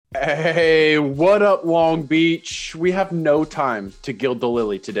Hey, what up, Long Beach? We have no time to gild the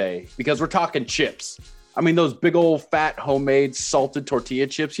lily today because we're talking chips. I mean, those big old fat homemade salted tortilla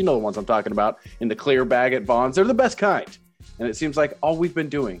chips, you know the ones I'm talking about, in the clear bag at Vons. They're the best kind. And it seems like all we've been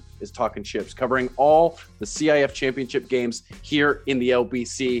doing is talking chips, covering all the CIF championship games here in the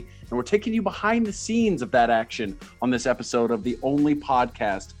LBC. And we're taking you behind the scenes of that action on this episode of the only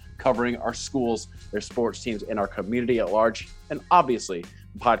podcast covering our schools, their sports teams, and our community at large. And obviously,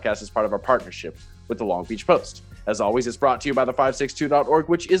 the podcast is part of our partnership with the Long Beach Post. As always, it's brought to you by the 562.org,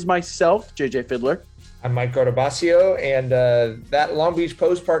 which is myself, JJ Fiddler. I'm Mike Gardabacio, and that Long Beach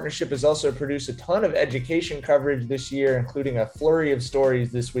Post partnership has also produced a ton of education coverage this year, including a flurry of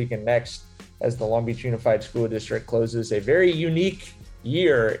stories this week and next as the Long Beach Unified School District closes a very unique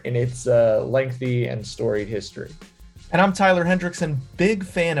year in its lengthy and storied history. And I'm Tyler Hendrickson, big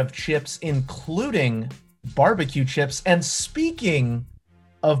fan of chips, including barbecue chips. And speaking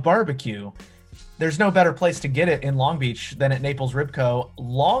of barbecue, there's no better place to get it in Long Beach than at Naples Rib Co.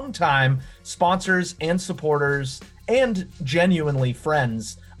 Longtime sponsors and supporters and genuinely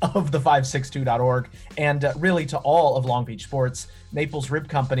friends of the 562.org and really to all of Long Beach sports. Naples Rib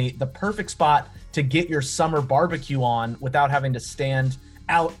Company, the perfect spot to get your summer barbecue on without having to stand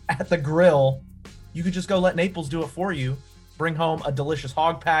out at the grill. You could just go let Naples do it for you. Bring home a delicious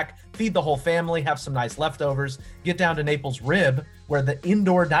hog pack, feed the whole family, have some nice leftovers, get down to Naples Rib, where the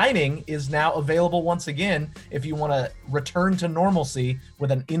indoor dining is now available once again. If you want to return to normalcy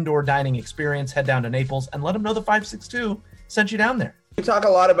with an indoor dining experience, head down to Naples and let them know the 562 sent you down there. We talk a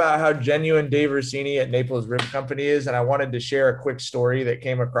lot about how genuine Dave Rossini at Naples Rib Company is, and I wanted to share a quick story that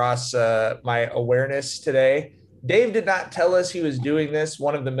came across my awareness today. Dave did not tell us he was doing this.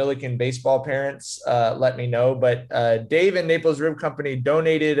 One of the Milliken baseball parents let me know, but Dave and Naples Rib Company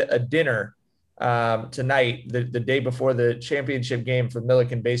donated a dinner tonight, the day before the championship game for the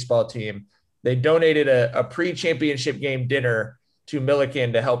Milliken baseball team. They donated a pre-championship game dinner to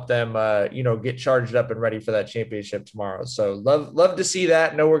Milliken to help them, get charged up and ready for that championship tomorrow. So love to see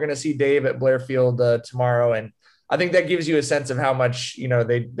that. Know we're going to see Dave at Blairfield tomorrow. And I think that gives you a sense of how much,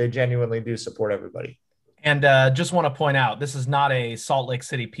 they genuinely do support everybody. And just want to point out, this is not a Salt Lake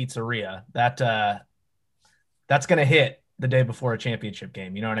City pizzeria. That's going to hit the day before a championship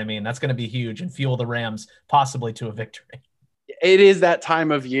game. You know what I mean? That's going to be huge and fuel the Rams possibly to a victory. It is that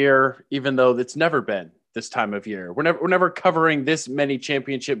time of year, even though it's never been this time of year. We're never covering this many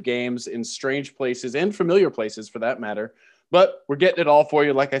championship games in strange places and familiar places for that matter. But we're getting it all for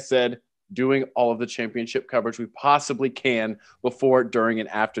you, like I said, doing all of the championship coverage we possibly can before, during, and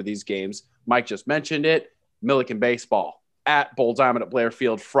after these games. Mike just mentioned it. Milliken baseball at Bull Diamond at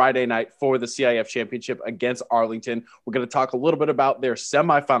Blairfield Friday night for the CIF championship against Arlington. We're going to talk a little bit about their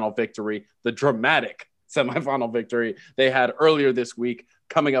semifinal victory, the dramatic semifinal victory they had earlier this week,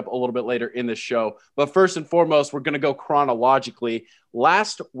 coming up a little bit later in the show. But first and foremost, we're going to go chronologically.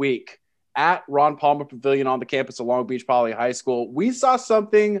 Last week at Ron Palmer Pavilion on the campus of Long Beach Poly High School, we saw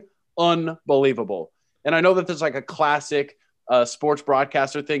something unbelievable. And I know that there's like a classic sports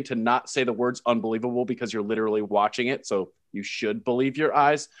broadcaster thing to not say the words unbelievable because you're literally watching it. So you should believe your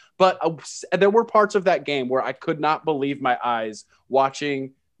eyes. But there were parts of that game where I could not believe my eyes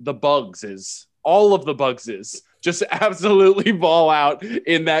watching all of the Bugses just absolutely ball out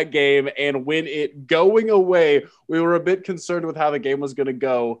in that game. And when it going away, we were a bit concerned with how the game was going to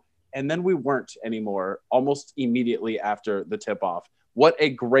go. And then we weren't anymore almost immediately after the tip-off. What a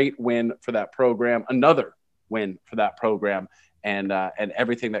great win for that program. Another win for that program and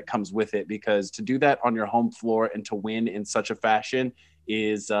everything that comes with it, because to do that on your home floor and to win in such a fashion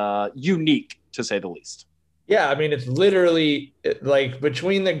is unique, to say the least. Yeah, I mean, it's literally like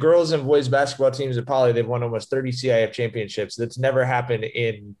between the girls and boys basketball teams at Poly, they've won almost 30 CIF championships. That's never happened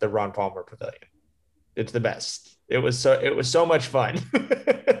in the Ron Palmer Pavilion. It's the best. It was so much fun.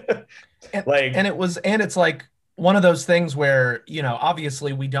 It's like one of those things where,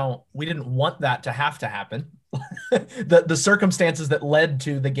 obviously we didn't want that to have to happen. The circumstances that led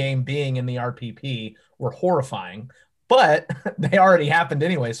to the game being in the RPP were horrifying, but they already happened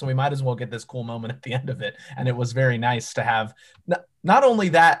anyway. So we might as well get this cool moment at the end of it. And it was very nice to have not only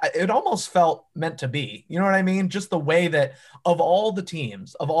that, it almost felt meant to be, you know what I mean? Just the way that of all the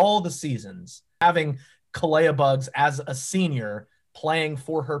teams, of all the seasons, having Kalea Bugs as a senior playing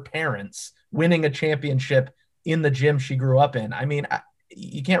for her parents, winning a championship in the gym she grew up in. I mean,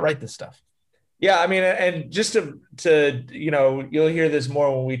 you can't write this stuff. Yeah, I mean, and just to you'll hear this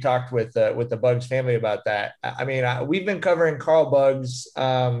more when we talked with the Bugs family about that. I mean, we've been covering Carl Bugs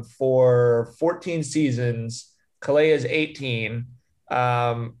for 14 seasons. Kalea's 18.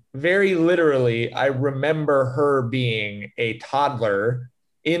 Very literally, I remember her being a toddler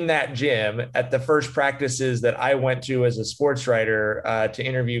in that gym at the first practices that I went to as a sports writer to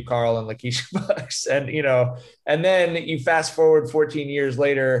interview Carl and Lakeisha Bucks. And, and then you fast forward 14 years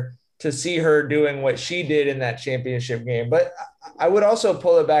later to see her doing what she did in that championship game. But I would also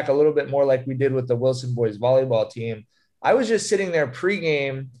pull it back a little bit more like we did with the Wilson boys volleyball team. I was just sitting there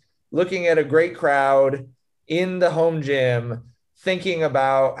pregame, looking at a great crowd in the home gym, thinking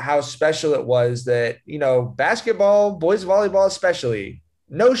about how special it was that, basketball, boys volleyball especially,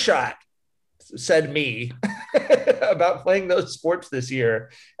 no shot, said me, about playing those sports this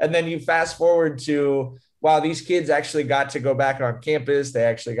year. And then you fast forward to, wow, these kids actually got to go back on campus. They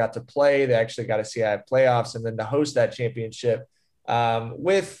actually got to play. They actually got to see playoffs, and then to host that championship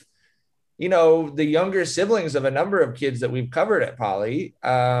with, the younger siblings of a number of kids that we've covered at Poly.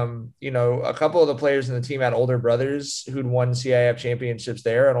 A couple of the players in the team had older brothers who'd won CIF championships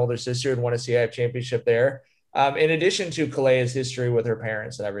there, an older sister who'd won a CIF championship there, in addition to Kalea's history with her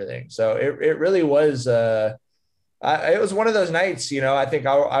parents and everything. So it really was, it was one of those nights, I think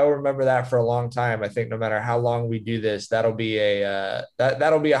I'll remember that for a long time. I think no matter how long we do this, that'll be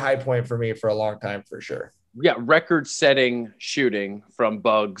that'll be a high point for me for a long time for sure. Yeah, record-setting shooting from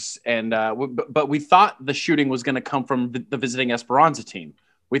Bugs, and but we thought the shooting was going to come from the visiting Esperanza team.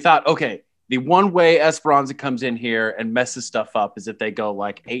 We thought, okay, the one way Esperanza comes in here and messes stuff up is if they go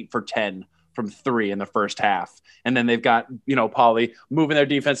like 8 for 10 from 3 in the first half, and then they've got Poly moving their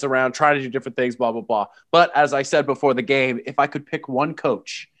defense around, trying to do different things, blah blah blah. But as I said before the game, if I could pick one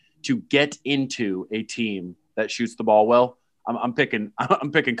coach to get into a team that shoots the ball well, I'm picking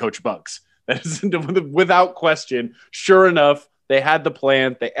Coach Bugs. That is without question. Sure enough, they had the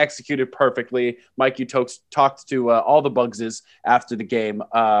plan. They executed perfectly. Mike, you talked to all the Bugses after the game.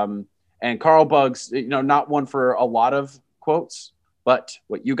 And Carl Bugs, not one for a lot of quotes, but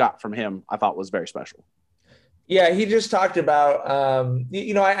what you got from him, I thought was very special. Yeah, he just talked about,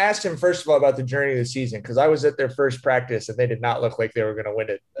 I asked him, first of all, about the journey of the season, because I was at their first practice and they did not look like they were going to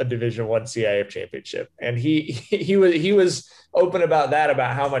win a Division I CIF championship. And he was open about that,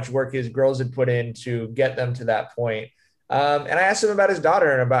 about how much work his girls had put in to get them to that point. And I asked him about his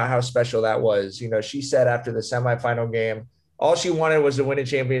daughter and about how special that was. She said after the semifinal game, all she wanted was to win a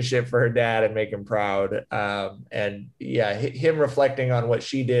championship for her dad and make him proud. And yeah, him reflecting on what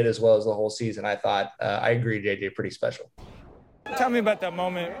she did as well as the whole season, I thought, I agree, JJ, pretty special. Tell me about that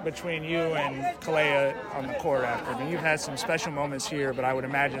moment between you and Kalea on the court after. I mean, you've had some special moments here, but I would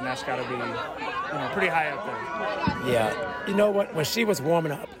imagine that's got to be, pretty high up there. Yeah. You know what? When she was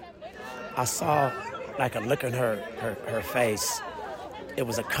warming up, I saw like a look in her face. It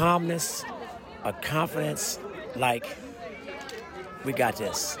was a calmness, a confidence, like, we got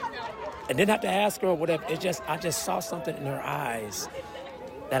this. And didn't have to ask her or whatever. I just saw something in her eyes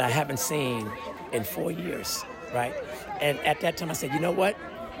that I haven't seen in 4 years, right? And at that time I said, you know what?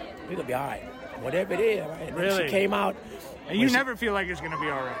 We're gonna be all right. Whatever it is, right? And really? She came out. And you never feel like it's gonna be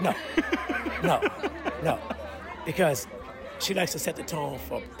all right. No. Because she likes to set the tone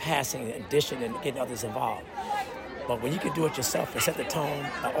for passing and dishing and getting others involved. But when you can do it yourself and set the tone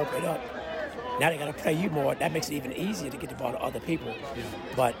and open it up, now they got to play you more. That makes it even easier to get the ball to other people. Yeah.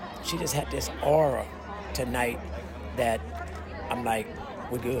 But she just had this aura tonight that I'm like,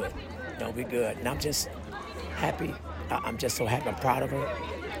 we're good. We're good. And I'm just happy. I'm just so happy. I'm proud of her.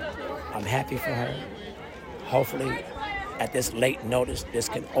 I'm happy for her. Hopefully, at this late notice, this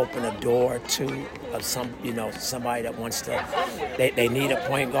can open a door to somebody that wants to. They need a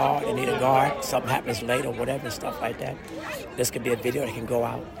point guard. They need a guard. Something happens later, whatever, stuff like that. This could be a video that can go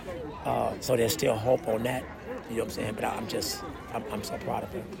out. So there's still hope on that, you know what I'm saying? But I'm so proud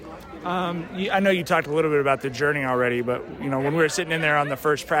of her. I know you talked a little bit about the journey already, but when we were sitting in there on the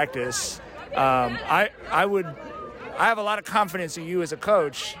first practice, I have a lot of confidence in you as a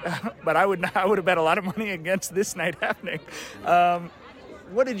coach, but I would have bet a lot of money against this night happening.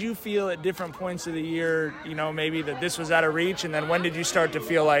 What did you feel at different points of the year, maybe that this was out of reach, and then when did you start to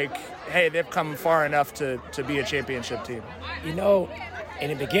feel like, hey, they've come far enough to be a championship team? In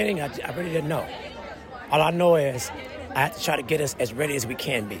the beginning, I really didn't know. All I know is I have to try to get us as ready as we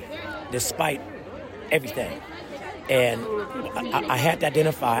can be, despite everything. And I had to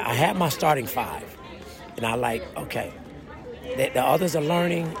identify. I had my starting 5. And I okay, the others are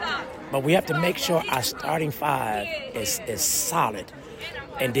learning, but we have to make sure our starting 5 is solid.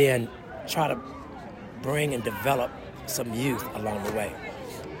 And then try to bring and develop some youth along the way.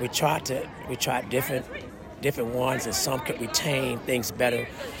 We tried different ones, and some could retain things better,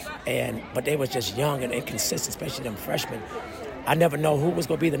 but they was just young and inconsistent, especially them freshmen. I never know who was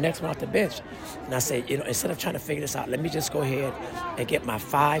going to be the next one off the bench. And I say, instead of trying to figure this out, let me just go ahead and get my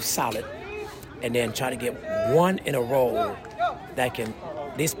 5 solid, and then try to get one in a row that can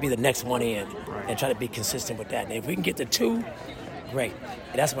at least be the next one in and try to be consistent with that. And if we can get to 2, great.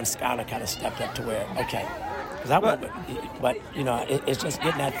 And that's when Skylar kind of stepped up to where, okay. But you know, it's just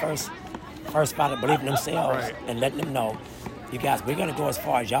getting that first spot of believing themselves and letting them know, you guys, we're going to go as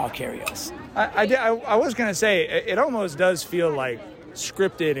far as y'all carry us. I was going to say, it almost does feel like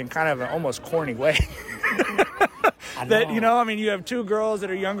scripted in kind of an almost corny way. That, you know, I mean, you have 2 girls that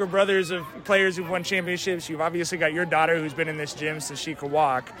are younger brothers of players who've won championships. You've obviously got your daughter who's been in this gym since she could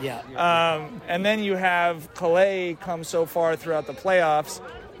walk. Yeah. And then you have Calais come so far throughout the playoffs.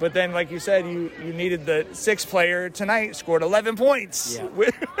 But then, like you said, you needed the 6th player tonight, scored 11 points,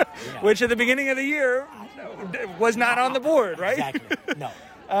 which at the beginning of the year was not on the board, right? Exactly. No.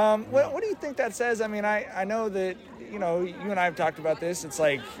 What do you think that says? I mean, I know that, you know, you and I have talked about this. It's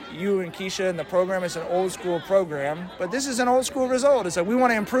like you and Keisha and the program is an old school program, but this is an old school result. It's like we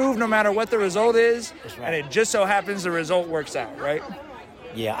want to improve no matter what the result is, and it just so happens the result works out, right?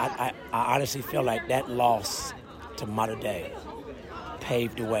 Yeah, I honestly feel like that loss to Mater Dei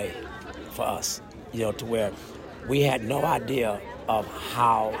paved the way for us, you know, to where we had no idea of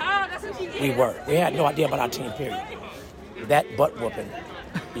how we were. We had no idea about our team, period. That butt whooping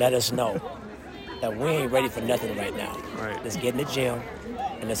let us know that we ain't ready for nothing right now. Right. Let's get in the gym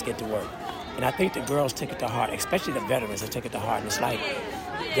and let's get to work. And I think the girls took it to heart, especially the veterans, they took it to heart. And it's like,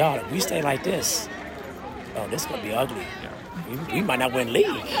 y'all, if we stay like this, oh, this is going to be ugly. Yeah. We might not win league.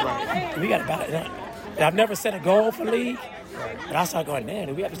 Right. We got about it. And I've never set a goal for league. But I started going, man,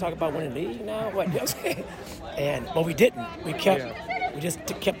 do we have to talk about winning league now? What? You know what I'm saying? But we didn't. We just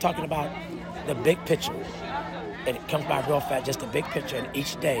kept talking about the big picture. And it comes by real fast, just the big picture. And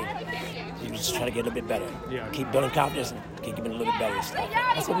each day, you just try to get a little bit better. Yeah. Keep building confidence and keep getting a little bit better and stuff.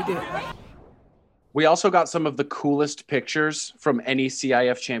 That's what we did. We also got some of the coolest pictures from any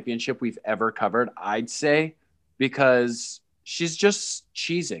CIF championship we've ever covered, I'd say, because she's just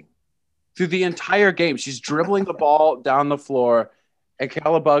cheesing. Through the entire game, she's dribbling the ball down the floor, and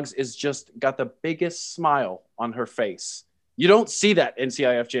Kayla Buggs is just got the biggest smile on her face. You don't see that in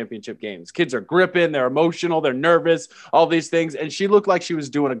CIF championship games. Kids are gripping, they're emotional, they're nervous, all these things. And she looked like she was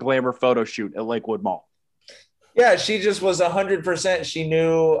doing a glamour photo shoot at Lakewood Mall. Yeah, she just was 100%. She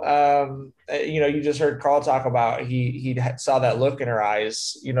knew, you know, you just heard Carl talk about he saw that look in her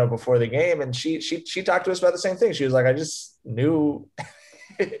eyes, you know, before the game. And she talked to us about the same thing. She was like, I just knew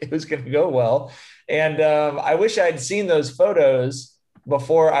it was going to go well. And I wish I'd seen those photos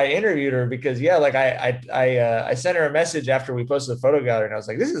before I interviewed her, because like I sent her a message after we posted the photo gallery, and I was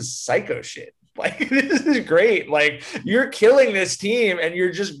like, this is psycho shit. Like, this is great. Like, you're killing this team and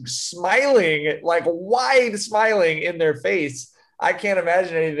you're just smiling, like wide smiling in their face. I can't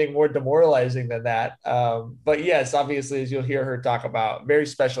imagine anything more demoralizing than that. But yes, obviously, as you'll hear her talk about, very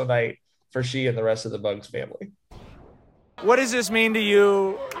special night for she and the rest of the Buggs family. What does this mean to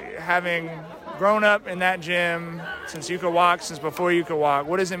you, having grown up in that gym since you could walk, since before you could walk?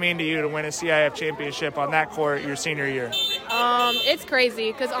 What does it mean to you to win a CIF championship on that court your senior year? It's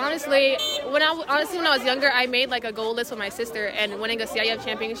crazy because honestly, when I was younger, I made like a goal list with my sister, and winning a CIF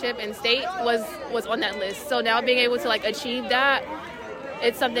championship in state was on that list. So now being able to like achieve that,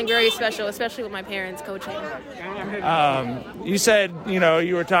 it's something very special, especially with my parents coaching. You said, you know,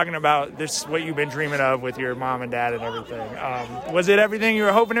 you were talking about this, what you've been dreaming of with your mom and dad and everything. Was it everything you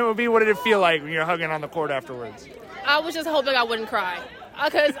were hoping it would be? What did it feel like when you're hugging on the court afterwards? I was just hoping I wouldn't cry.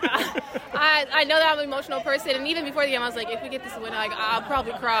 Because I know that I'm an emotional person, and even before the game, I was like, if we get this win, like, I'll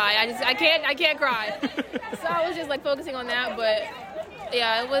probably cry. I can't cry. So I was just like focusing on that, but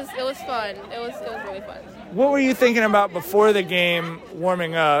yeah, it was fun. It was really fun. What were you thinking about before the game,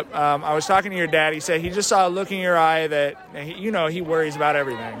 warming up? I was talking to your dad. He said he just saw a look in your eye that, he worries about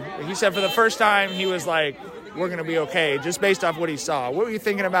everything. He said for the first time, he was like, we're going to be okay, just based off what he saw. What were you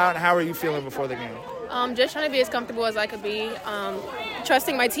thinking about, and how were you feeling before the game? Just trying to be as comfortable as I could be,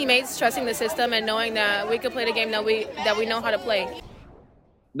 trusting my teammates, trusting the system, and knowing that we could play the game that we know how to play.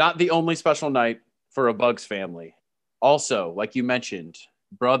 Not the only special night for a Buggs family. Also, like you mentioned,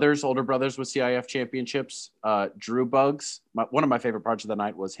 older brothers with CIF championships. Drew Buggs, one of my favorite parts of the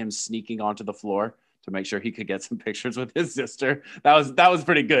night was him sneaking onto the floor to make sure he could get some pictures with his sister. That was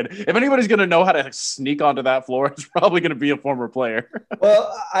pretty good. If anybody's going to know how to sneak onto that floor, it's probably going to be a former player.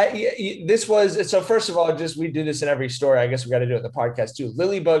 Well, so first of all, we do this in every story. I guess we got to do it in the podcast too.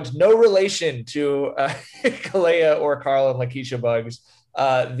 Lily Buggs, no relation to Kalea or Carl and Lakeisha Buggs.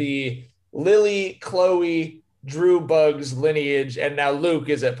 The Lily, Chloe, Drew Buggs lineage, and now Luke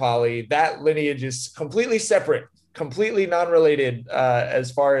is at Poly. That lineage is completely separate, completely non-related as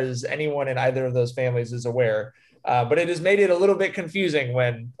far as anyone in either of those families is aware. But it has made it a little bit confusing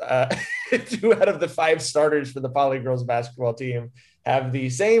when 2 out of the 5 starters for the Poly girls basketball team have the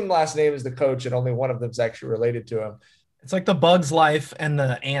same last name as the coach, and only one of them is actually related to him. It's like the Bugs Life and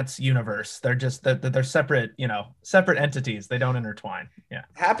the Ants universe. They're just they're separate, separate entities. They don't intertwine. Yeah.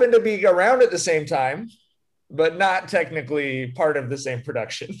 Happen to be around at the same time, but not technically part of the same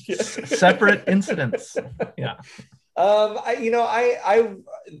production. Separate incidents. Yeah.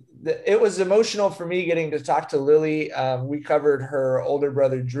 It was emotional for me getting to talk to Lily. We covered her older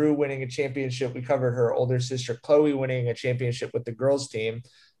brother, Drew, winning a championship. We covered her older sister, Chloe, winning a championship with the girls team.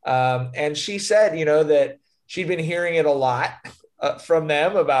 And she said, that she'd been hearing it a lot from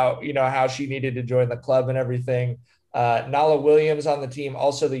them about, how she needed to join the club and everything. Nala Williams on the team,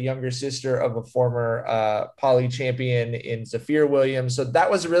 also the younger sister of a former poly champion in Zafir Williams. So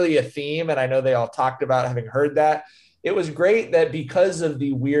that was really a theme. And I know they all talked about having heard that. It was great that because of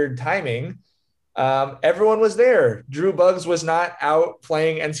the weird timing, everyone was there. Drew Bugs was not out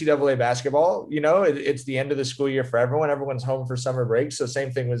playing NCAA basketball. It's the end of the school year for everyone. Everyone's home for summer break. So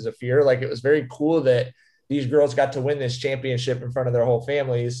same thing with Zafir. Like, it was very cool that these girls got to win this championship in front of their whole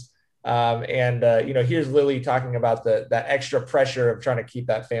families. Here's Lily talking about that extra pressure of trying to keep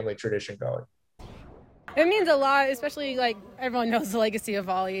that family tradition going. It means a lot, especially like everyone knows the legacy of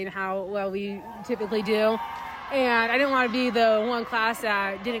volley and how well we typically do. And I didn't want to be the one class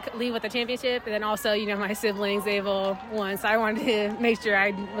that didn't leave with a championship. And then also, my siblings, they've all won. So I wanted to make sure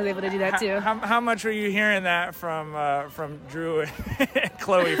I was able to do that too. How much were you hearing that from Drew and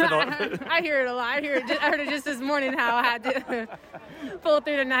Chloe? I hear it a lot. I heard it just this morning, how I had to pull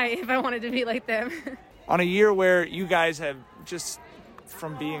through tonight if I wanted to be like them. On a year where you guys have just,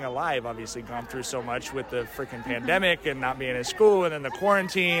 from being alive, obviously gone through so much with the freaking pandemic and not being in school and then the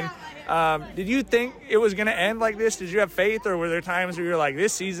quarantine. Did you think it was going to end like this? Did you have faith, or were there times where you're like,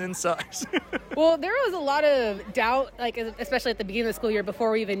 this season sucks? Well, there was a lot of doubt, like especially at the beginning of the school year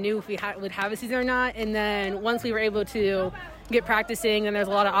before we even knew if we would have a season or not. And then once we were able to get practicing, and there's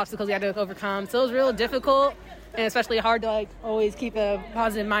a lot of obstacles we had to overcome. So it was real difficult, and especially hard to always keep a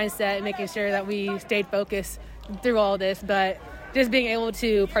positive mindset and making sure that we stayed focused through all this. But just being able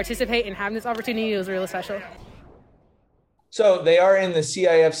to participate and have this opportunity was really special. So they are in the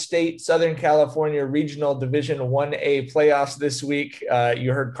CIF State Southern California Regional Division 1A playoffs this week.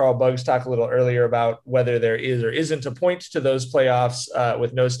 You heard Carl Bugs talk a little earlier about whether there is or isn't a point to those playoffs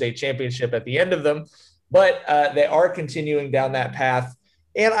with no state championship at the end of them. But they are continuing down that path.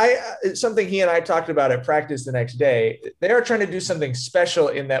 And something he and I talked about at practice the next day, they are trying to do something special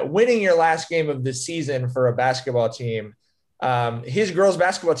in that winning your last game of the season for a basketball team. His girls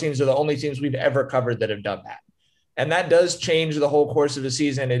basketball teams are the only teams we've ever covered that have done that. And that does change the whole course of the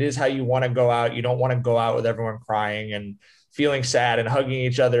season. It is how you want to go out. You don't want to go out with everyone crying and feeling sad and hugging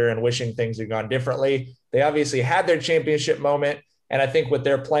each other and wishing things had gone differently. They obviously had their championship moment. And I think what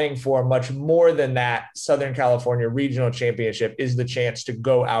they're playing for, much more than that Southern California Regional Championship, is the chance to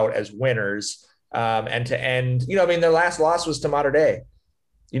go out as winners and to end, their last loss was to Mater Dei,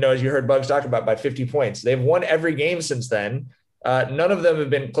 as you heard Bugs talk about, by 50 points. They've won every game since then. None of them have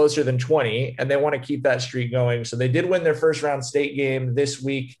been closer than 20, and they want to keep that streak going. So they did win their first round state game this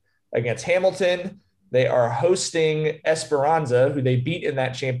week against Hamilton. They are hosting Esperanza, who they beat in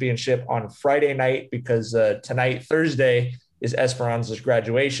that championship on Friday night, because tonight, Thursday, is Esperanza's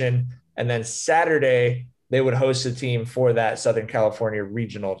graduation. And then Saturday, they would host a team for that Southern California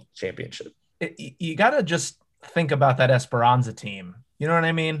Regional Championship. You got to just think about that Esperanza team. You know what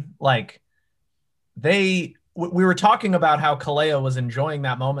I mean? Like, we were talking about how Kaleo was enjoying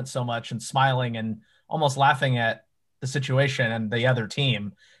that moment so much and smiling and almost laughing at the situation and the other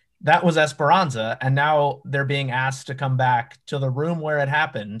team. That was Esperanza. And now they're being asked to come back to the room where it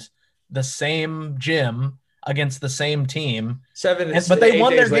happened, the same gym against the same team. But they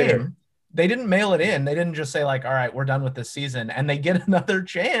won their game. They didn't mail it in. They didn't just say all right, we're done with this season, and they get another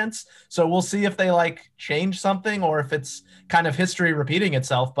chance. So we'll see if they change something or if it's kind of history repeating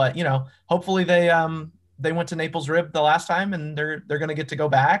itself. But, hopefully they went to Naples Rib the last time, and they're going to get to go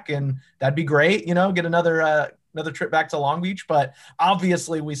back, and that'd be great, get another trip back to Long Beach. But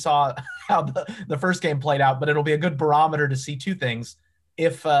obviously we saw how the first game played out, but it'll be a good barometer to see two things.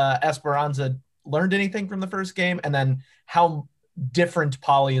 If Esperanza learned anything from the first game, and then how different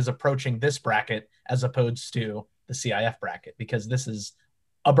Poly is approaching this bracket as opposed to the CIF bracket, because this is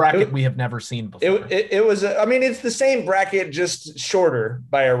a bracket we have never seen before. It was, it's the same bracket, just shorter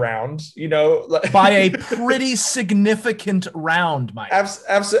by a round, by a pretty significant round, Mike.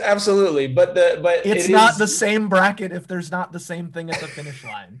 Absolutely. But it's not the same bracket if there's not the same thing at the finish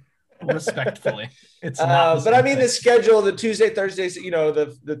line. Respectfully, it's not. But the schedule, the Tuesday, Thursdays,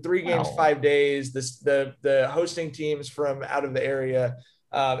 the 3 games, 5 days, the hosting teams from out of the area,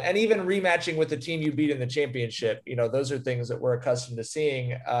 And even rematching with the team you beat in the championship, those are things that we're accustomed to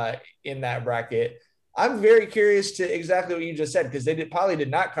seeing in that bracket. I'm very curious to exactly what you just said, because Poly did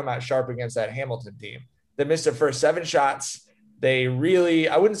not come out sharp against that Hamilton team. They missed their first 7 shots. They really,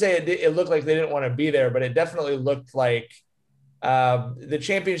 I wouldn't say it looked like they didn't want to be there, but it definitely looked like the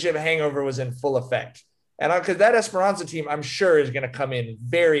championship hangover was in full effect. And because that Esperanza team, I'm sure, is going to come in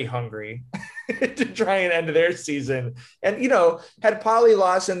very hungry to try and end their season. And, had Poly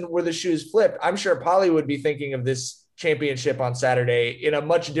lost and were the shoes flipped, I'm sure Poly would be thinking of this championship on Saturday in a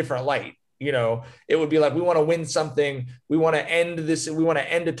much different light. It would be like, we want to win something. We want to end this. We want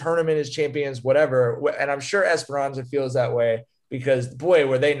to end a tournament as champions, whatever. And I'm sure Esperanza feels that way, because, boy,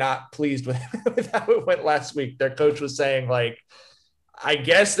 were they not pleased with how it went last week. Their coach was saying, like, I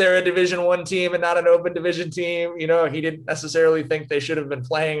guess they're a Division I team and not an open division team. He didn't necessarily think they should have been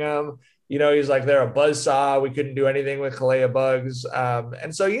playing them. He's like, they're a buzzsaw. We couldn't do anything with Kalea Bugs.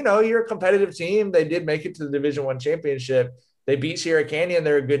 And so, you're a competitive team. They did make it to the Division I championship. They beat Sierra Canyon.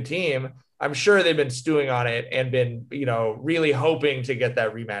 They're a good team. I'm sure they've been stewing on it and been, really hoping to get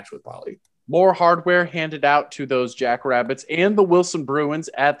that rematch with Poly. More hardware handed out to those Jackrabbits and the Wilson Bruins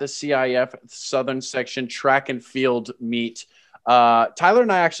at the CIF Southern Section track and field meet. Tyler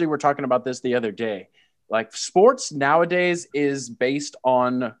and I actually were talking about this the other day. Like, sports nowadays is based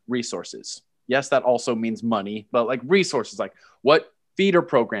on resources. Yes, that also means money, but like resources, like what feeder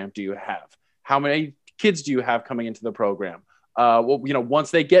program do you have? How many kids do you have coming into the program?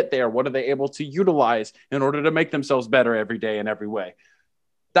 Once they get there, what are they able to utilize in order to make themselves better every day in every way?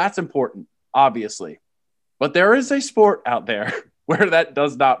 That's important, obviously. But there is a sport out there where that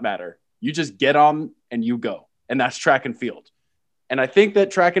does not matter. You just get on and you go, and that's track and field. And I think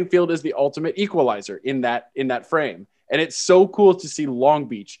that track and field is the ultimate equalizer in that frame. And it's so cool to see Long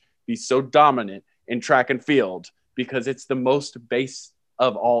Beach be so dominant in track and field, because it's the most base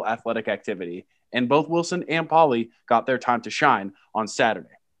of all athletic activity. And both Wilson and Poly got their time to shine on Saturday.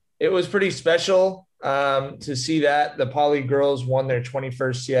 It was pretty special to see that. The Poly girls won their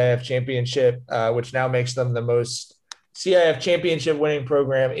 21st CIF championship, which now makes them the most CIF championship winning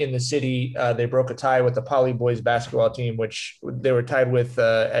program in the city. They broke a tie with the Poly boys basketball team, which they were tied with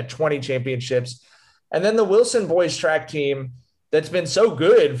at 20 championships. And then the Wilson boys track team, that's been so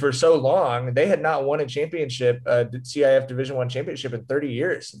good for so long. They had not won a championship, CIF Division I championship in 30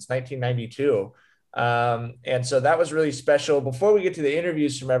 years, since 1992. And so that was really special. Before we get to the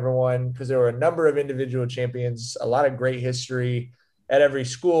interviews from everyone, because there were a number of individual champions, a lot of great history at every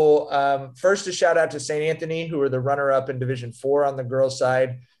school. First, a shout out to St. Anthony, who were the runner-up in Division IV on the girls'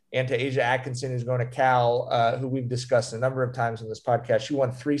 side, and to Asia Atkinson, who's going to Cal, who we've discussed a number of times in this podcast. She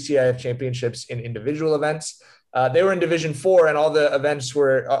won 3 CIF championships in individual events. They were in Division IV, and all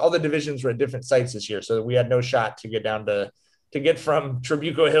the divisions were at different sites this year, so we had no shot to get down to get from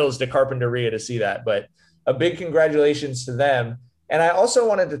Trabuco Hills to Carpinteria to see that. But a big congratulations to them. And I also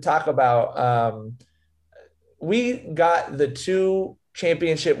wanted to talk about, we got the 2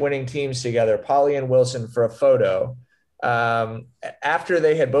 championship winning teams together, Poly and Wilson, for a photo. After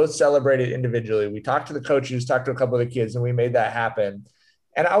they had both celebrated individually, we talked to the coaches, talked to a couple of the kids, and we made that happen.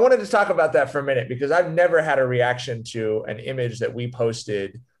 And I wanted to talk about that for a minute, because I've never had a reaction to an image that we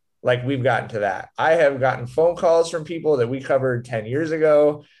posted like we've gotten to that. I have gotten phone calls from people that we covered 10 years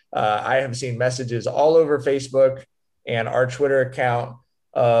ago. I have seen messages all over Facebook and our Twitter account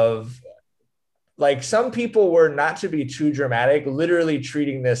of, like, some people were, not to be too dramatic, literally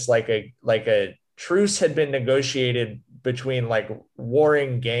treating this like a truce had been negotiated between like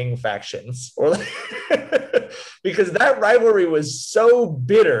warring gang factions, or because that rivalry was so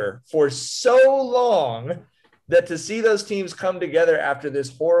bitter for so long, that to see those teams come together after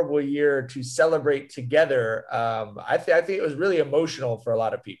this horrible year to celebrate together, I think it was really emotional for a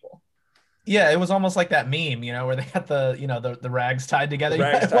lot of people. Yeah, it was almost like that meme, where they got the rags tied together.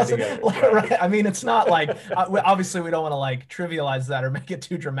 Right. Right. I mean, it's not like, obviously we don't want to like trivialize that or make it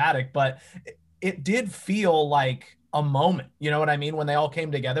too dramatic, but it did feel like a moment, you know what I mean? When they all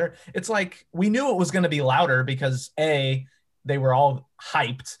came together, it's like, we knew it was going to be louder because they were all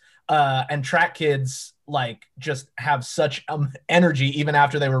hyped, and track kids like just have such energy even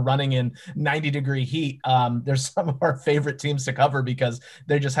after they were running in 90-degree heat. There's some of our favorite teams to cover because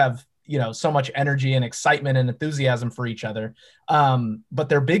they just have, so much energy and excitement and enthusiasm for each other. But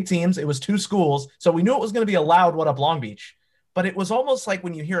they're big teams. It was 2 schools. So we knew it was going to be a loud What Up Long Beach, but it was almost like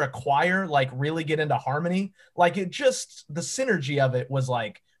when you hear a choir, like really get into harmony, like the synergy of it was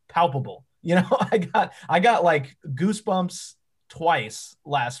like palpable. I got like goosebumps twice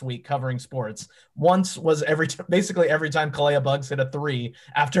last week covering sports. Once was basically every time Kalea Bugs hit a 3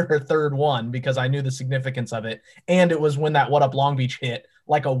 after her 3rd one, because I knew the significance of it. And it was when that What Up Long Beach hit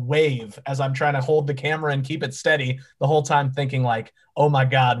like a wave as I'm trying to hold the camera and keep it steady the whole time, thinking like, oh my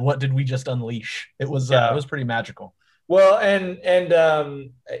God, what did we just unleash? It was pretty magical. Well, and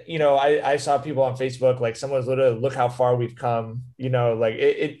you know, I saw people on Facebook, like someone's literally, look how far we've come, you know, like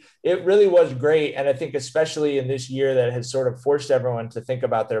it really was great. And I think especially in this year that has sort of forced everyone to think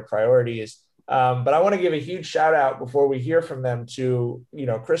about their priorities. But I want to give a huge shout out before we hear from them to, you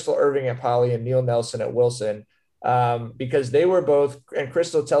know, Crystal Irving at Poly and Neil Nelson at Wilson, because they were both, and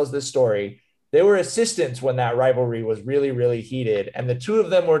Crystal tells this story, they were assistants when that rivalry was really, really heated. And the two of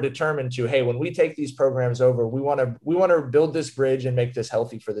them were determined to, hey, when we take these programs over, we want to build this bridge and make this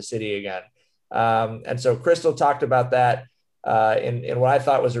healthy for the city again. And so Crystal talked about that in what I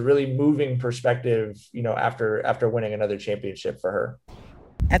thought was a really moving perspective, you know, after winning another championship for her.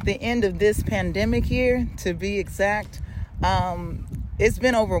 At the end of this pandemic year, to be exact, it's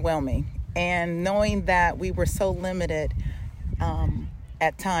been overwhelming. And knowing that we were so limited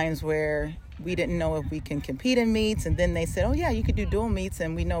at times where we didn't know if we can compete in meets, and then they said, oh yeah, you could do dual meets,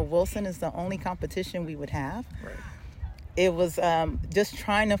 and we know Wilson is the only competition we would have. Right. It was just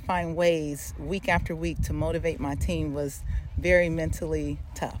trying to find ways week after week to motivate my team was very mentally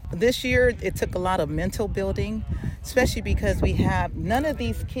tough. This year, it took a lot of mental building, especially because we have none of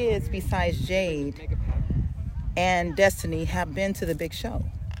these kids besides Jade and Destiny have been to the big show.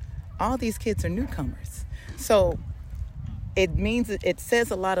 All these kids are newcomers. So it means it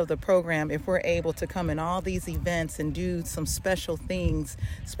says a lot of the program if we're able to come in all these events and do some special things,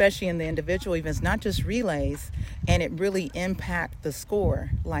 especially in the individual events, not just relays, and it really impact the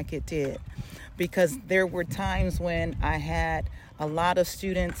score like it did. Because there were times when I had a lot of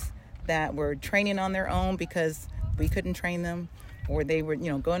students that were training on their own because we couldn't train them, or they were,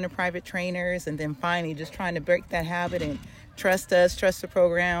 you know, going to private trainers, and then finally just trying to break that habit and trust us, trust the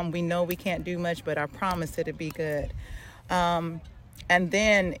program. We know we can't do much, but I promise it'll be good. And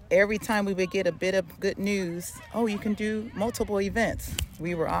then every time we would get a bit of good news, oh, you can do multiple events.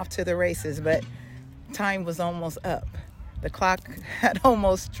 We were off to the races, but time was almost up. The clock had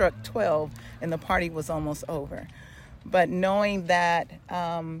almost struck 12 and the party was almost over. But knowing that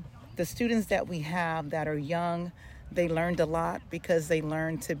the students that we have that are young, they learned a lot because they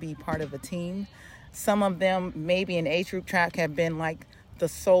learned to be part of a team. Some of them, maybe in age group track, have been like the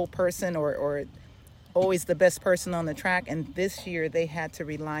sole person or always the best person on the track. And this year they had to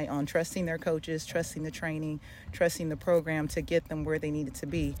rely on trusting their coaches, trusting the training, trusting the program to get them where they needed to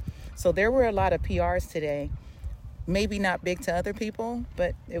be. So there were a lot of PRs today, maybe not big to other people,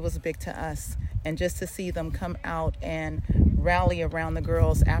 but it was big to us. And just to see them come out and rally around the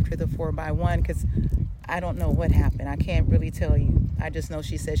girls after the 4x1, because I don't know what happened. I can't really tell you. I just know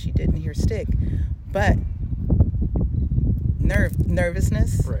she said she didn't hear stick. But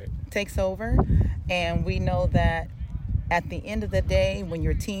nervousness takes over. And we know that at the end of the day, when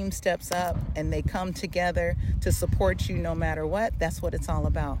your team steps up and they come together to support you no matter what, that's what it's all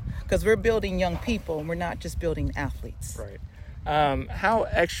about. Because we're building young people, and we're not just building athletes. Right. How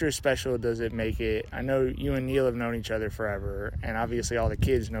extra special does it make it? I know you and Neil have known each other forever, and obviously all the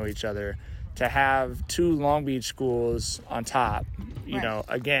kids know each other. To have two Long Beach schools on top, you know,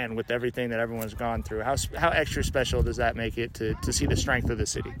 again, with everything that everyone's gone through, how extra special does that make it to see the strength of the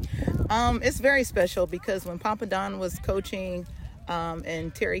city? It's very special because when Papa Don was coaching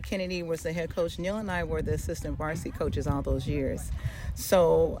and Terry Kennedy was the head coach, Neil and I were the assistant varsity coaches all those years.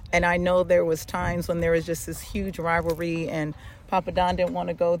 So, and I know there was times when there was just this huge rivalry and Papa Don didn't want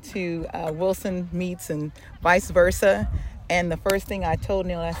to go to Wilson meets and vice versa. And the first thing I told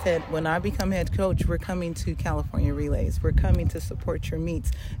Neil, I said, when I become head coach, we're coming to California Relays. We're coming to support your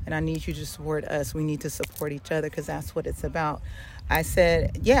meets, and I need you to support us. We need to support each other because that's what it's about. I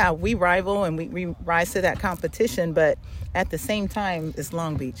said, yeah, we rival and we rise to that competition, but at the same time, it's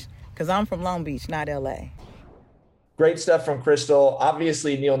Long Beach because I'm from Long Beach, not L.A. Great stuff from Crystal.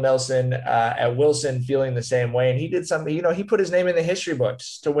 Obviously, Neil Nelson at Wilson feeling the same way. And he did something, you know, he put his name in the history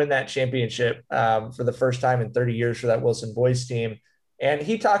books to win that championship for the first time in 30 years for that Wilson boys team. And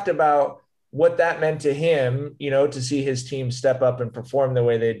he talked about what that meant to him, you know, to see his team step up and perform the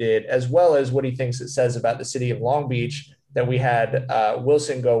way they did, as well as what he thinks it says about the city of Long Beach that we had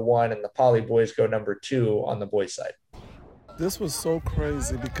Wilson go 1 and the Poly boys go number 2 on the boys side. This was so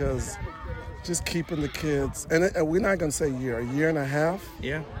crazy because just keeping the kids, and we're not going to say a year and a half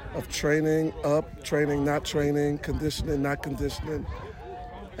of training, not training, conditioning, not conditioning,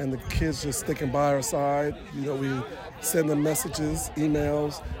 and the kids just sticking by our side. You know, we send them messages,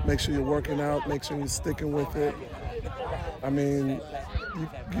 emails, make sure you're working out, make sure you're sticking with it. I mean,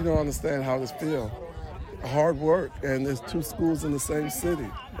 you don't understand how this feels. hard work, and there's two schools in the same city,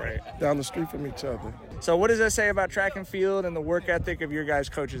 right down the street from each other. So what does that say about track and field and the work ethic of your guys'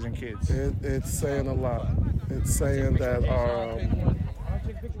 coaches and kids? It's saying a lot. It's saying that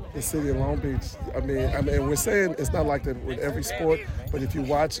the city of Long Beach, I mean, we're saying it's not like that with every sport, but if you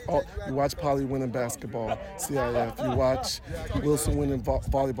watch Poly winning basketball, CIF, you watch Wilson winning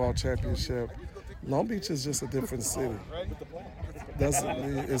volleyball championship, Long Beach is just a different city.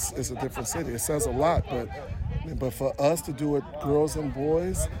 It's a different city. It says a lot, but for us to do it, girls and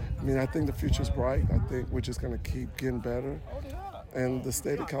boys, I mean, I think the future's bright. I think we're just going to keep getting better, and the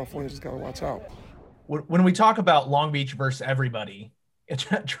state of California just got to watch out. When we talk about Long Beach versus everybody,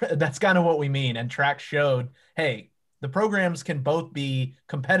 that's kind of what we mean. And track showed, hey, the programs can both be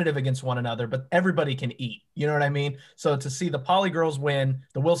competitive against one another, but everybody can eat. You know what I mean? So to see the Poly girls win,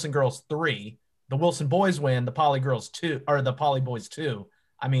 the Wilson girls 3, the Wilson boys win, the Poly girls 2, or the Poly boys 2.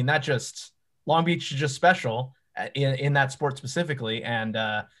 I mean, that just, Long Beach is just special in that sport specifically. And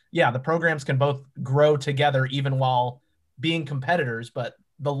the programs can both grow together even while being competitors, but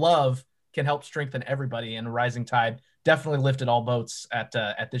the love can help strengthen everybody, and a rising tide definitely lifted all boats at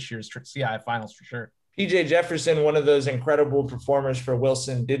this year's CIF finals for sure. PJ Jefferson, one of those incredible performers for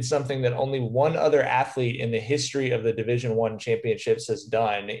Wilson, did something that only one other athlete in the history of the Division I championships has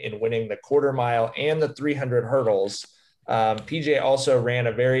done in winning the quarter mile and the 300 hurdles. PJ also ran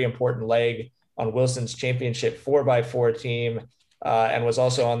a very important leg on Wilson's championship 4x4 team and was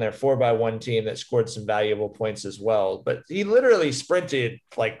also on their 4x1 team that scored some valuable points as well. But he literally sprinted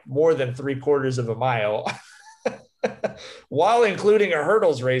like more than 3/4 of a mile while including a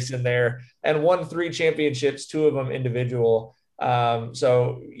hurdles race in there, and won 3 championships, 2 of them individual.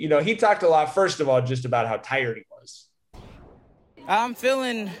 So, you know, he talked a lot, first of all, just about how tired he was. I'm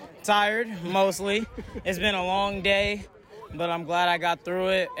feeling tired, mostly. It's been a long day, but I'm glad I got through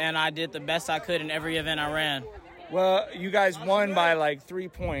it, and I did the best I could in every event I ran. Well, you guys won by like 3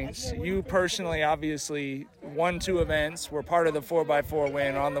 points. You personally obviously won 2 events, were part of the 4x4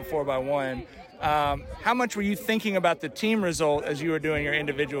 win on the 4x1. How much were you thinking about the team result as you were doing your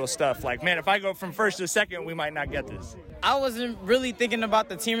individual stuff? Like, man, if I go from first to second, we might not get this. I wasn't really thinking about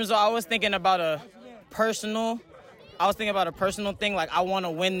the team result. I was thinking about a personal thing. Like, I want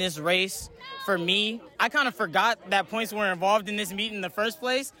to win this race for me. I kind of forgot that points were involved in this meet in the first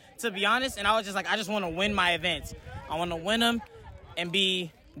place, to be honest. And I was just like, I just want to win my events. I want to win them and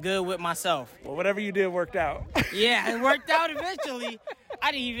be good with myself. Well, whatever you did worked out. Yeah, it worked out eventually.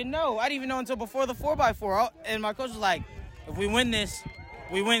 I didn't even know until before the 4x4. And my coach was like, if we win this,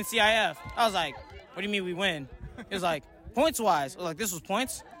 we win CIF. I was like, what do you mean we win? He was like, points-wise. I was like, this was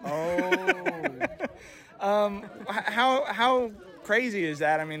points? Oh. How crazy is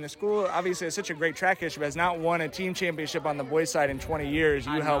that? I mean, the school obviously has such a great track history, but has not won a team championship on the boys' side in 20 years.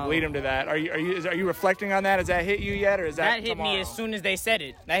 You helped lead them to that. Are you reflecting on that? Has that hit you yet, or is that hit tomorrow? Me as soon as they said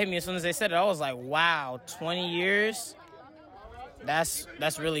it. I was like, wow, 20 years? That's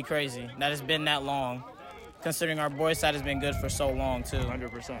really crazy. That has been that long, considering our boys' side has been good for so long, too.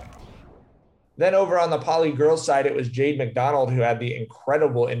 100%. Then over on the Poly girls side, it was Jade McDonald who had the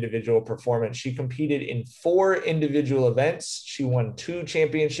incredible individual performance. She competed in 4 individual events. She won 2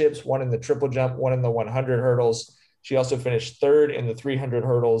 championships, one in the triple jump, one in the 100 hurdles. She also finished 3rd in the 300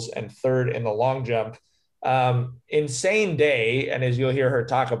 hurdles and 3rd in the long jump. Insane day. And as you'll hear her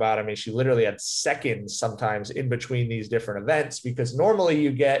talk about, I mean, she literally had seconds sometimes in between these different events, because normally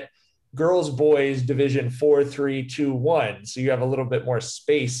you get girls, boys, division 4, 3, 2, 1. So you have a little bit more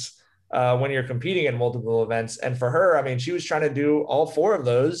space when you're competing in multiple events. And for her, I mean, she was trying to do all 4 of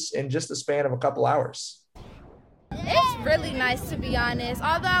those in just the span of a couple hours. It's really nice, to be honest.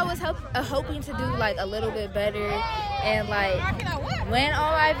 Although I was hoping to do like a little bit better and like win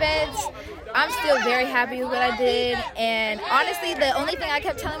all my events, I'm still very happy with what I did. And honestly, the only thing I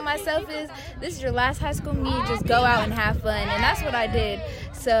kept telling myself is, this is your last high school meet, just go out and have fun. And that's what I did.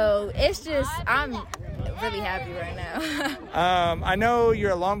 So it's just, I'm really happy right now. I know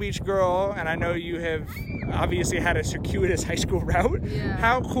you're a Long Beach girl, and I know you have obviously had a circuitous high school route. Yeah.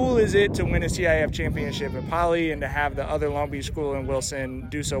 How cool is it to win a CIF championship at Poly and to have the other Long Beach school in Wilson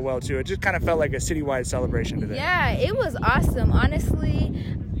do so well too? It just kind of felt like a citywide celebration today. Yeah, it was awesome, honestly,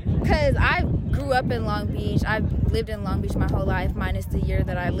 because I grew up in Long Beach. I've lived in Long Beach my whole life, minus the year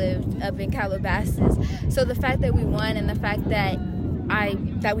that I lived up in Calabasas. So the fact that we won, and the fact that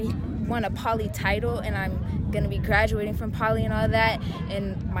we won a Poly title, and I'm going to be graduating from Poly and all that,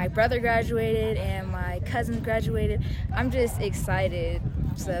 and my brother graduated and my cousins graduated, I'm just excited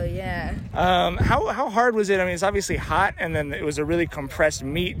so yeah. How hard was it? I mean, it's obviously hot, and then it was a really compressed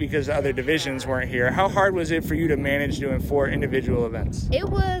meet because the other divisions weren't here. How hard was it for you to manage doing 4 individual events? It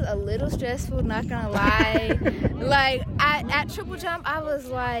was a little stressful, not gonna lie. Like at triple jump, I was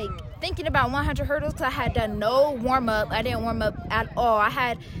like thinking about 100 hurdles because I had done no warm up. I didn't warm up at all. I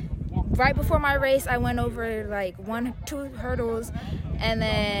had right before my race, I went over like 1-2 hurdles, and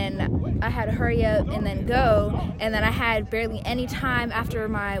then I had to hurry up and then go, and then I had barely any time after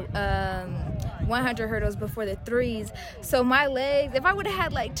my 100 hurdles before the 3s. So my legs, if I would have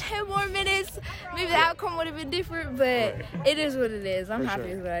had like 10 more minutes, maybe the outcome would have been different, but it is what it is. I'm happy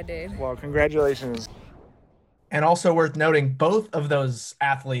with what I did. Well, congratulations. And also worth noting, both of those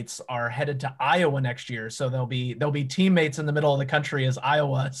athletes are headed to Iowa next year, so they'll be teammates in the middle of the country as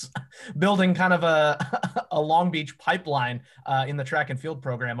Iowa's building kind of a Long Beach pipeline in the track and field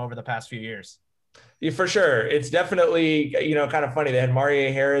program over the past few years. Yeah, for sure. It's definitely, kind of funny. They had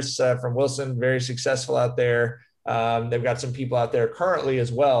Maria Harris from Wilson, very successful out there. They've got some people out there currently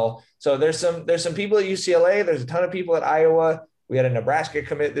as well. So there's some people at UCLA. There's a ton of people at Iowa. We had a Nebraska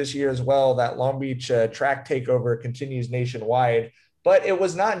commit this year as well. That Long Beach track takeover continues nationwide. But it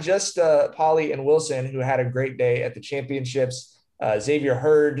was not just Polly and Wilson who had a great day at the championships. Xavier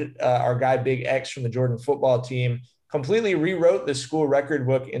Hurd, our guy Big X from the Jordan football team, completely rewrote the school record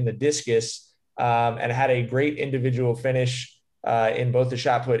book in the discus and had a great individual finish in both the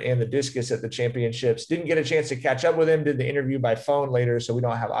shot put and the discus at the championships. Didn't get a chance to catch up with him, did the interview by phone later, so we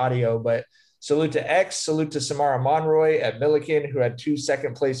don't have audio, but salute to X, salute to Samara Monroy at Milliken, who had 2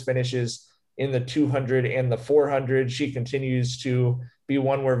 second-place finishes in the 200 and the 400. She continues to be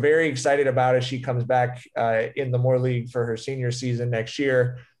one we're very excited about as she comes back in the Moore League for her senior season next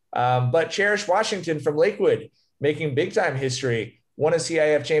year. But Cherish Washington from Lakewood, making big-time history, won a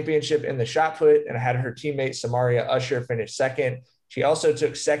CIF championship in the shot put and had her teammate Samaria Usher finish second. She also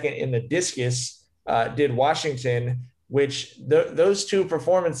took second in the discus, did Washington, which those 2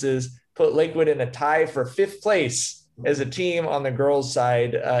 performances put Lakewood in a tie for 5th place as a team on the girls'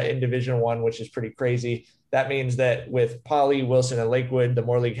 side in Division I, which is pretty crazy. That means that with Polly, Wilson, and Lakewood, the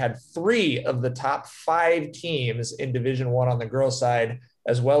Moore League had 3 of the top 5 teams in Division I on the girls' side,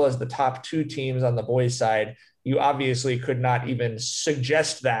 as well as the top 2 teams on the boys' side. You obviously could not even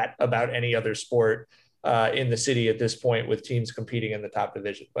suggest that about any other sport in the city at this point with teams competing in the top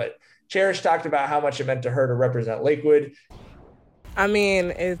division. But Cherish talked about how much it meant to her to represent Lakewood. I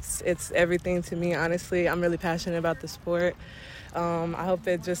mean, it's everything to me, honestly. I'm really passionate about the sport. I hope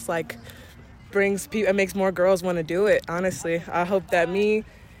it just brings people, it makes more girls want to do it, honestly. I hope that me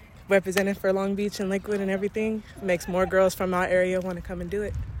representing for Long Beach and Lakewood and everything makes more girls from our area want to come and do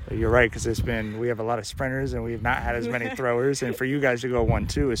it. You're right, because we have a lot of sprinters and we've not had as many throwers. And for you guys to go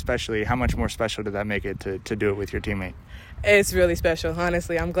 1-2 especially, how much more special did that make it to do it with your teammate? It's really special,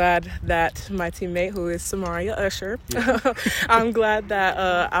 honestly. I'm glad that my teammate, who is Samaria Usher, I'm glad that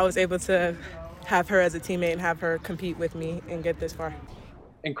I was able to have her as a teammate and have her compete with me and get this far.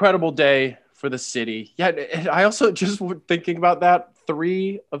 Incredible day for the city. Yeah, I also just thinking about that.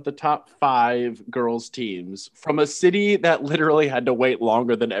 3 of the top 5 girls teams from a city that literally had to wait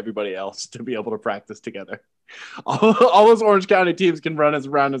longer than everybody else to be able to practice together. All those Orange County teams can run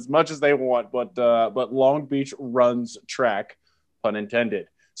around as much as they want, but Long Beach runs track, pun intended.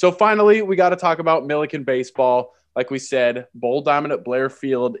 So finally, we got to talk about Milliken baseball. Like we said, Bowl Diamond at Blair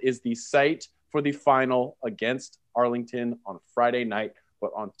Field is the site for the final against Arlington on Friday night.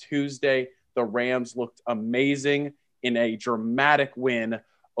 But on Tuesday, the Rams looked amazing in a dramatic win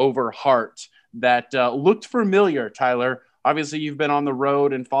over Hart that looked familiar, Tyler. Obviously, you've been on the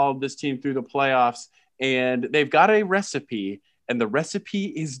road and followed this team through the playoffs, and they've got a recipe, and the recipe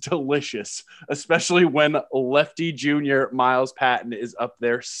is delicious, especially when lefty junior Miles Patton is up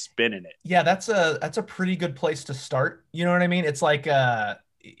there spinning it. Yeah, that's a pretty good place to start. You know what I mean? It's like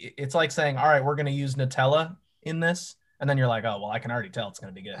saying, all right, we're going to use Nutella in this. And then you're like, oh, well, I can already tell it's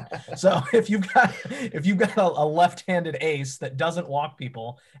going to be good. So if you've got a left-handed ace that doesn't walk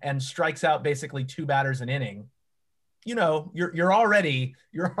people and strikes out basically 2 batters an inning, you're already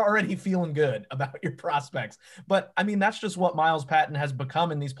feeling good about your prospects. But I mean, that's just what Miles Patton has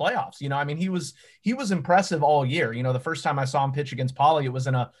become in these playoffs. I mean, he was impressive all year. The first time I saw him pitch against Poly, it was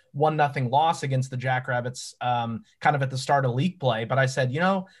in a 1-0 loss against the Jackrabbits, kind of at the start of league play. But I said,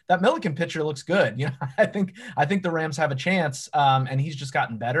 that Milliken pitcher looks good. I think the Rams have a chance, and he's just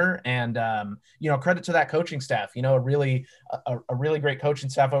gotten better. And credit to that coaching staff. A really great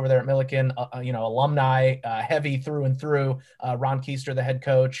coaching staff over there at Milliken. Alumni, heavy through and through. Ron Keister, the head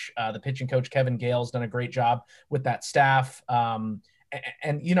coach, the pitching coach Kevin Gale's done a great job with that staff.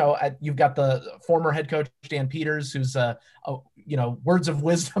 And you've got the former head coach Dan Peters, who's words of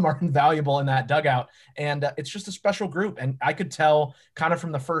wisdom are invaluable in that dugout. And it's just a special group. And I could tell kind of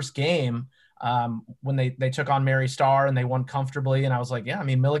from the first game when they took on Mary Starr and they won comfortably. And I was like, yeah, I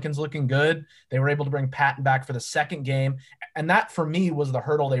mean, Milliken's looking good. They were able to bring Patton back for the second game. And that for me was the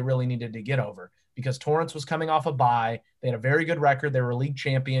hurdle they really needed to get over, because Torrance was coming off a bye. They had a very good record. They were a league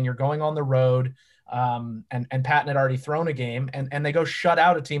champion. You're going on the road. And Patton had already thrown a game, and they go shut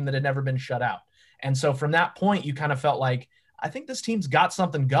out a team that had never been shut out. And so from that point, you kind of felt like, I think this team's got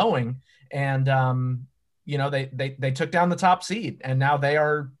something going. And, they took down the top seed, and now they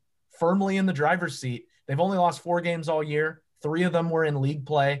are firmly in the driver's seat. They've only lost 4 games all year. 3 of them were in league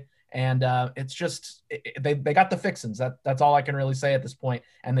play. And it's just, they got the fixins. That's all I can really say at this point.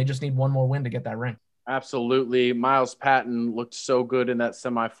 And they just need one more win to get that ring. Absolutely. Miles Patton looked so good in that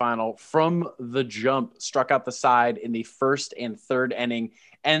semifinal from the jump, struck out the side in the first and third inning,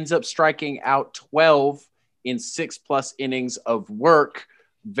 ends up striking out 12 in 6+ innings of work.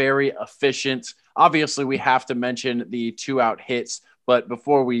 Very efficient. Obviously, we have to mention the 2-out hits. But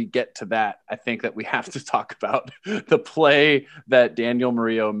before we get to that, I think that we have to talk about the play that Daniel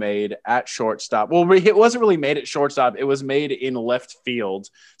Murillo made at shortstop. Well, it wasn't really made at shortstop. It was made in left field.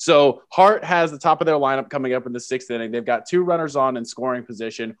 So Hart has the top of their lineup coming up in the 6th inning. They've got 2 runners on in scoring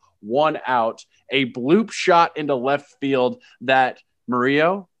position, 1 out, a bloop shot into left field that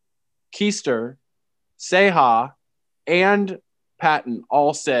Murillo, Keister, Ceja, and Patton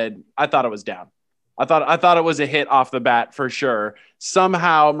all said, I thought it was down. I thought it was a hit off the bat for sure.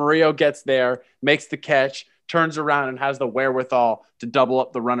 Somehow Murillo gets there, makes the catch, turns around and has the wherewithal to double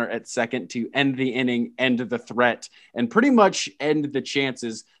up the runner at second to end the inning, end the threat, and pretty much end the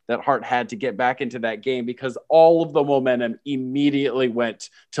chances that Hart had to get back into that game, because all of the momentum immediately went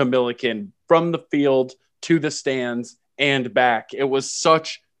to Milliken from the field to the stands and back. It was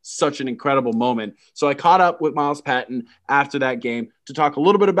such an incredible moment. So I caught up with Miles Patton after that game to talk a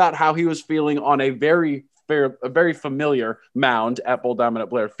little bit about how he was feeling on a very familiar mound at Bull Diamond at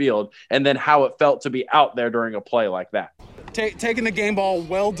Blair Field, and then how it felt to be out there during a play like that. Taking the game ball,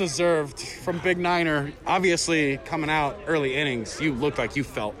 well-deserved from Big Niner. Obviously, coming out early innings, you looked like you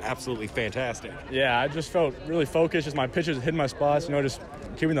felt absolutely fantastic. Yeah, I just felt really focused. Just my pitches hitting my spots, just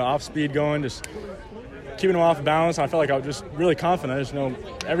keeping the off-speed going, just keeping them off balance. I felt like I was just really confident. I just know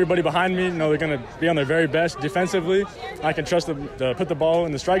everybody behind me, they're going to be on their very best defensively. I can trust them to put the ball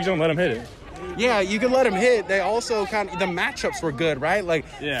in the strike zone and let them hit it. Yeah, you can let them hit. They also the matchups were good, right? Like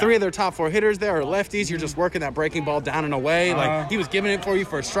 3 of their top 4 hitters there are lefties. You're just working that breaking ball down and away. Like he was giving it for you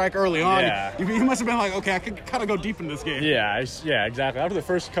for a strike early on. Yeah. You must have been like, okay, I could kind of go deep in this game. Yeah, exactly. After the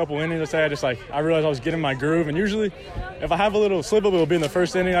first couple innings, I realized I was getting my groove. And usually, if I have a little slip up, it'll be in the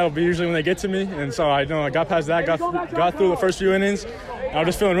first inning. That'll be usually when they get to me. And so I got past that, got through the first few innings. I was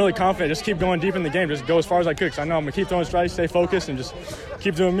just feeling really confident. Just keep going deep in the game. Just go as far as I could, because I know I'm going to keep throwing strikes, stay focused, and just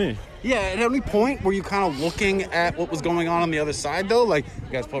keep doing me. Yeah, at any point were you kind of looking at what was going on the other side, though? Like,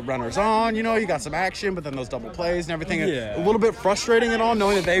 you guys put runners on, you got some action, but then those double plays and everything. Yeah. A little bit frustrating at all,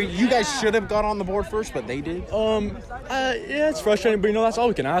 knowing that you guys should have got on the board first, but they did? Yeah, it's frustrating, but, that's all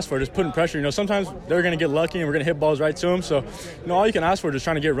we can ask for, just putting pressure. Sometimes they're going to get lucky and we're going to hit balls right to them. So, all you can ask for is just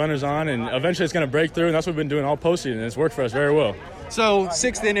trying to get runners on, and eventually it's going to break through, and that's what we've been doing all postseason, and it's worked for us very well. So,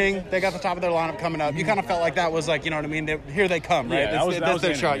 6th inning, they got the top of their lineup coming up. You kind of felt like that was like, here they come, right? Yeah, that's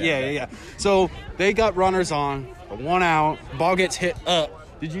their shot. Yeah. So, they got runners on, 1 out, ball gets hit up.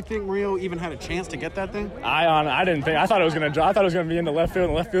 Did you think Murillo even had a chance to get that thing? I didn't think. I thought it was going to drop. I thought it was going to be in the left field,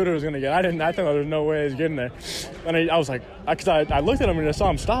 and the left fielder was going to get it. I thought there was no way he was getting there. And I was like, because I looked at him and I saw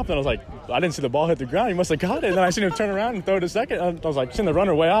him stop, and I was like, I didn't see the ball hit the ground. He must have got it. And then I seen him turn around and throw it a second. I was like, seeing the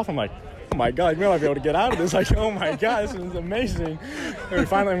runner way off. I'm like, oh my God, we might be able to get out of this. Like, oh my God, this is amazing. And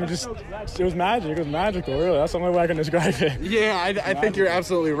finally, it was magic. It was magical, really. That's the only way I can describe it. Yeah, I think you're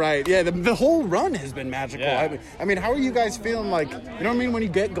absolutely right. Yeah, the whole run has been magical. Yeah. I mean, how are you guys feeling? Like, you know what I mean? When you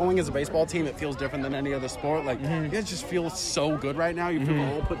get going as a baseball team, it feels different than any other sport. Like, you guys just feel so good right now. You feel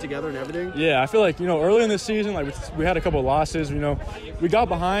all put together and everything. Yeah, I feel like, early in the season, like we had a couple of losses. We got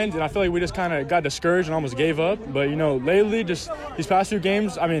behind, and I feel like we just kind of got discouraged and almost gave up. But, lately, just these past few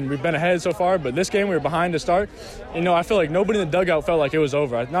games, I mean, we've been ahead so far, but this game we were behind to start. I feel like nobody in the dugout felt like it was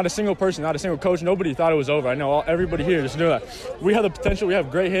over. Not a single person, not a single coach, nobody thought it was over. I know everybody here just knew that. We have the potential, we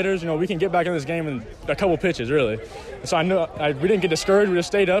have great hitters, we can get back in this game in a couple pitches, really. So I know we didn't get discouraged, we just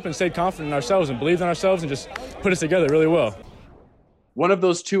stayed up and stayed confident in ourselves and believed in ourselves and just put us together really well. One of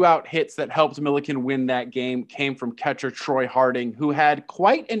those 2-out hits that helped Milliken win that game came from catcher Troy Harding, who had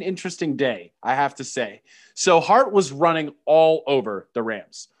quite an interesting day, I have to say. So Hart was running all over the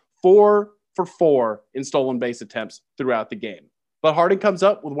Rams. 4 for 4 in stolen base attempts throughout the game. But Harding comes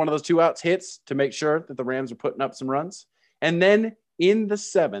up with one of those 2-out hits to make sure that the Rams are putting up some runs. And then in the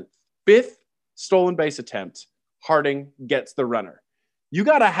 7th, 5th stolen base attempt, Harding gets the runner. You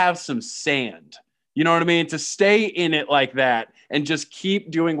got to have some sand, you know what I mean, to stay in it like that and just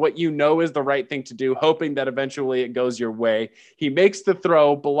keep doing what you know is the right thing to do, hoping that eventually it goes your way. He makes the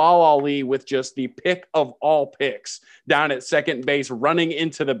throw. Bilal Ali with just the pick of all picks down at second base, running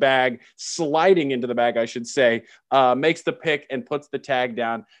into the bag, sliding into the bag, I should say, makes the pick and puts the tag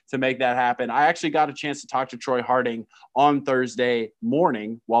down to make that happen. I actually got a chance to talk to Troy Harding on Thursday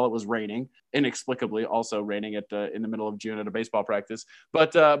morning while it was raining. Inexplicably also raining in the middle of June at a baseball practice.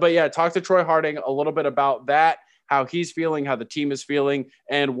 But yeah, talk to Troy Harding a little bit about that, how he's feeling, how the team is feeling,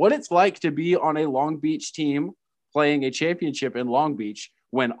 and what it's like to be on a Long Beach team playing a championship in Long Beach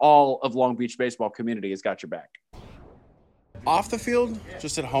when all of Long Beach baseball community has got your back. Off the field,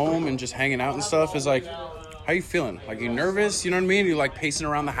 just at home and just hanging out and stuff, is like, how you feeling? Like, you nervous? You know what I mean? You like pacing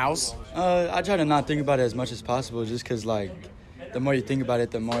around the house? I try to not think about it as much as possible, just because like the more you think about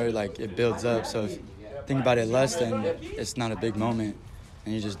it, the more like it builds up. So if you think about it less, then it's not a big moment,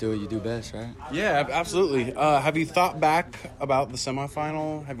 and you just do what you do best, right? Yeah, absolutely. Have you thought back about the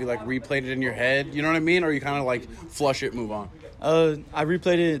semifinal? Have you like replayed it in your head? You know what I mean? Or you kind of like flush it, move on? I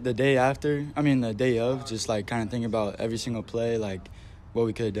replayed it the day of, just like kind of thinking about every single play, like what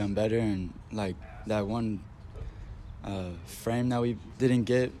we could have done better, and like that one frame that we didn't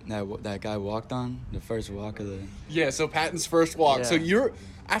get, that guy walked on, the first walk of the... Yeah, so Patton's first walk. Yeah. So you're,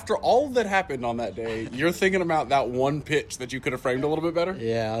 after all that happened on that day, you're thinking about that one pitch that you could have framed a little bit better?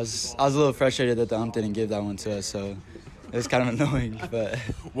 Yeah, I was a little frustrated that the ump didn't give that one to us, so it was kind of annoying. But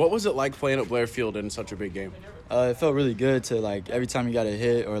what was it like playing at Blair Field in such a big game? It felt really good to, like, every time you got a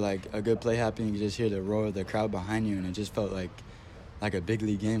hit or, like, a good play happening, you just hear the roar of the crowd behind you, and it just felt like a big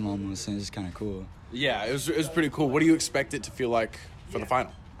league game almost, and it's just kind of cool. Yeah, it was pretty cool. What do you expect it to feel like for the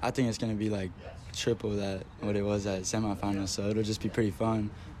final? I think it's going to be like triple that what it was at semifinals, so it'll just be pretty fun.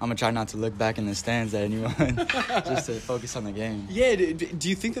 I'm going to try not to look back in the stands at anyone, just to focus on the game. Yeah, do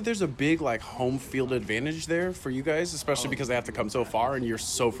you think that there's a big like home field advantage there for you guys, especially because they have to come so far and you're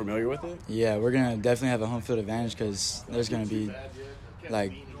so familiar with it? Yeah, we're going to definitely have a home field advantage because there's going to be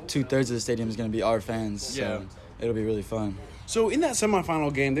like 2/3 of the stadium is going to be our fans, so it'll be really fun. So in that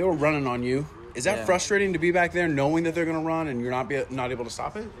semifinal game, they were running on you. Is that frustrating to be back there knowing that they're going to run and you're not able to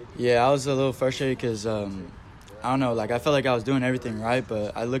stop it? Yeah, I was a little frustrated because, I don't know, like I felt like I was doing everything right,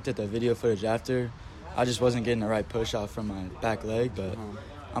 but I looked at the video footage after. I just wasn't getting the right push off from my back leg, but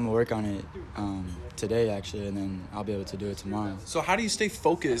I'm going to work on it today, actually, and then I'll be able to do it tomorrow. So how do you stay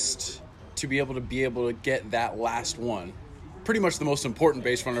focused to be able to get that last one? Pretty much the most important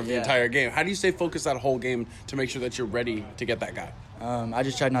base runner of the entire game. How do you stay focused that whole game to make sure that you're ready to get that guy? I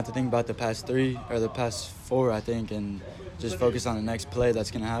just tried not to think about the past 3 or the past 4, I think, and just focus on the next play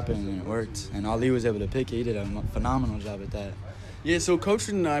that's going to happen, and it worked. And Ali was able to pick it. He did a phenomenal job at that. Yeah, so Coach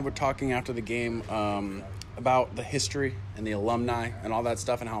and I were talking after the game about the history and the alumni and all that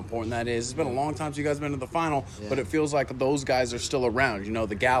stuff and how important that is. It's been a long time since you guys have been to the final, but it feels like those guys are still around, you know,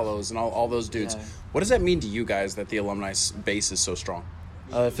 the Gallos and all those dudes. Yeah. What does that mean to you guys that the alumni base is so strong?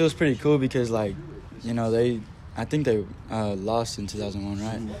 It feels pretty cool because, like, you know, I think they lost in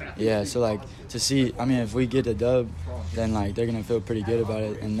 2001, right? Yeah, so, like, to see, I mean, if we get a dub, then, like, they're going to feel pretty good about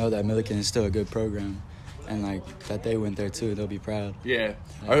it and know that Milliken is still a good program. And, like, that they went there, too. They'll be proud. Yeah.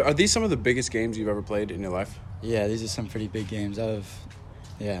 Are these some of the biggest games you've ever played in your life? Yeah, these are some pretty big games.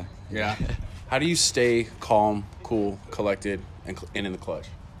 Yeah. How do you stay calm, cool, collected, and in the clutch?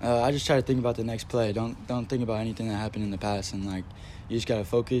 I just try to think about the next play. Don't think about anything that happened in the past. And, like, you just got to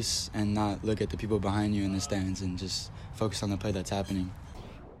focus and not look at the people behind you in the stands and just focus on the play that's happening.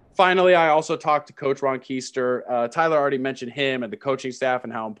 Finally, I also talked to Coach Ron Keister. Tyler already mentioned him and the coaching staff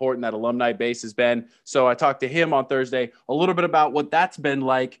and how important that alumni base has been. So I talked to him on Thursday a little bit about what that's been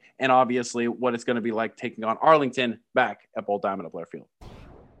like and obviously what it's going to be like taking on Arlington back at Bowl Diamond at Blair Field.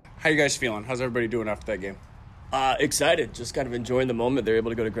 How you guys feeling? How's everybody doing after that game? Excited, just kind of enjoying the moment. They were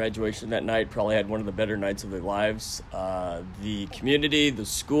able to go to graduation that night, probably had one of the better nights of their lives. The community, the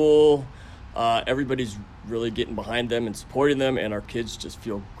school, everybody's really getting behind them and supporting them, and our kids just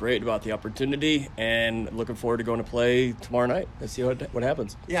feel great about the opportunity and looking forward to going to play tomorrow night. Let's see what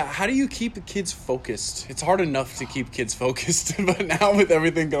happens. Yeah, how do you keep the kids focused? It's hard enough to keep kids focused, but now with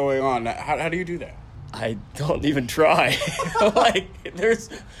everything going on, how do you do that? I don't even try. Like,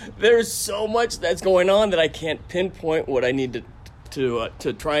 there's so much that's going on that I can't pinpoint what I need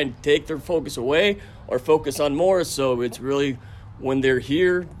to try and take their focus away or focus on more. So it's really, when they're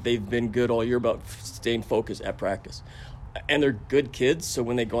here, they've been good all year about staying focused at practice. And they're good kids, so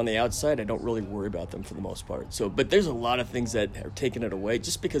when they go on the outside, I don't really worry about them for the most part. So, but there's a lot of things that are taking it away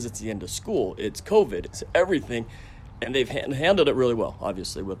just because it's the end of school. It's COVID. It's everything. and they've handled it really well,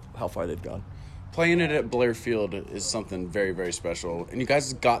 obviously, with how far they've gone. Playing it at Blair Field is something very, very special. And you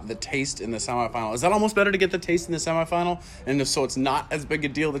guys got the taste in the semifinal. Is that almost better to get the taste in the semifinal? And so it's not as big a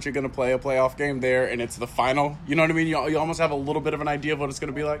deal that you're going to play a playoff game there and it's the final? You know what I mean? You almost have a little bit of an idea of what it's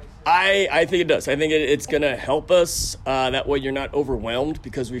going to be like? I think it does. I think it's going to help us. That way you're not overwhelmed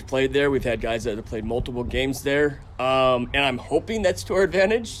because we've played there. We've had guys that have played multiple games there. And I'm hoping that's to our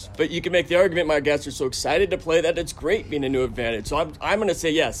advantage. But you can make the argument my guys are so excited to play that it's great being a new advantage. So I'm going to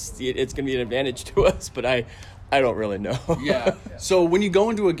say yes, it's going to be an advantage to us, but I don't really know. Yeah. So when you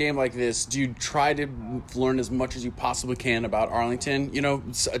go into a game like this, do you try to learn as much as you possibly can about Arlington? You know,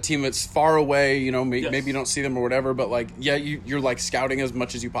 it's a team that's far away, you know, maybe you don't see them or whatever, but like, yeah, you're like scouting as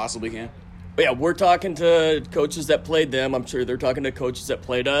much as you possibly can. But yeah, we're talking to coaches that played them. I'm sure they're talking to coaches that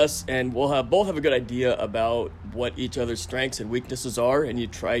played us, and we'll both have a good idea about what each other's strengths and weaknesses are, and you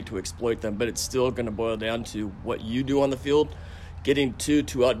try to exploit them. But it's still going to boil down to what you do on the field. Getting two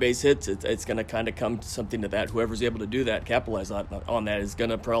out base hits, it's going to kind of come to something to that. Whoever's able to do that, capitalize on that, is going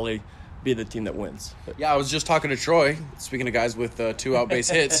to probably be the team that wins. Yeah, I was just talking to Troy. Speaking of guys with 2 out base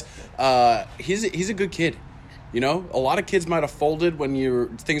hits, he's a good kid. You know, a lot of kids might have folded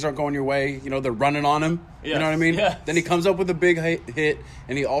when things aren't going your way. You know, they're running on him. Yes. You know what I mean? Yes. Then he comes up with a big hit,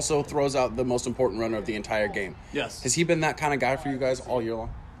 and he also throws out the most important runner of the entire game. Yes. Has he been that kind of guy for you guys all year long?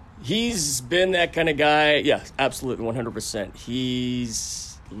 He's been that kind of guy. Yeah, absolutely,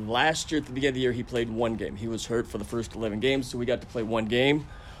 100%. Last year at the beginning of the year, he played 1 game. He was hurt for the first 11 games, so we got to play 1 game.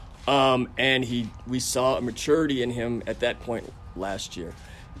 And we saw a maturity in him at that point last year.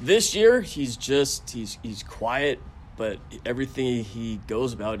 This year, he's quiet, but everything he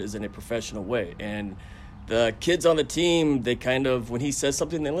goes about is in a professional way. And the kids on the team, they kind of, when he says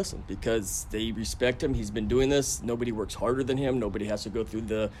something, they listen because they respect him. He's been doing this. Nobody works harder than him. Nobody has to go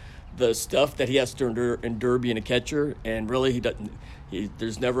through the stuff that he has to endure being a catcher. And really,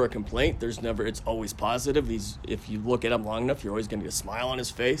 there's never a complaint. It's always positive. If you look at him long enough, you're always going to get a smile on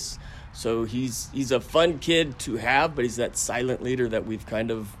his face. So he's a fun kid to have, but he's that silent leader that we've kind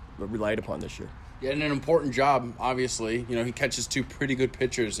of relied upon this year. Yeah, and an important job, obviously. You know, he catches 2 pretty good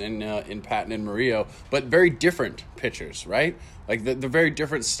pitchers in Patton and Murillo, but very different pitchers, right? Like, they're very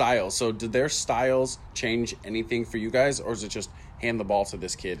different styles. So did their styles change anything for you guys, or is it just hand the ball to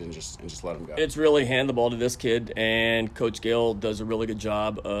this kid and just let him go? It's really hand the ball to this kid, and Coach Gale does a really good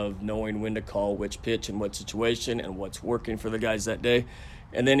job of knowing when to call which pitch and what situation and what's working for the guys that day.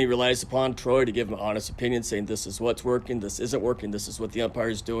 And then he relies upon Troy to give him an honest opinion, saying this is what's working, this isn't working, this is what the umpire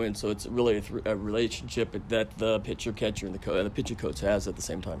is doing. So it's really a relationship that the pitcher, catcher, and the pitcher coach has at the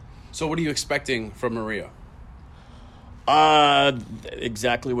same time. So what are you expecting from Murillo?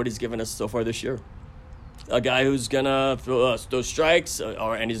 Exactly what he's given us so far this year. A guy who's going to throw those strikes,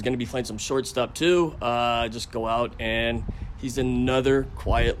 and he's going to be playing some shortstop too. Just go out, and he's another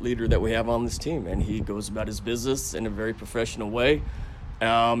quiet leader that we have on this team. And he goes about his business in a very professional way.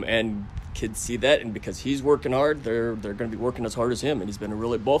 And kids see that, and because he's working hard, they're going to be working as hard as him. And he's been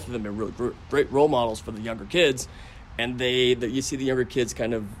both of them are really great role models for the younger kids. And you see the younger kids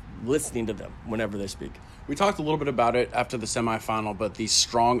kind of listening to them whenever they speak. We talked a little bit about it after the semifinal, but the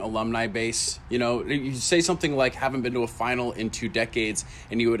strong alumni base, you know, you say something like haven't been to a final in 2 decades,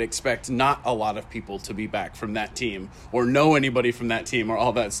 and you would expect not a lot of people to be back from that team or know anybody from that team or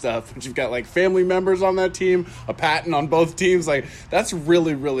all that stuff. But you've got like family members on that team, a Patton on both teams. Like, that's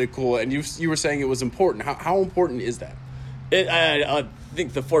really, really cool. And you were saying it was important. How important is that? I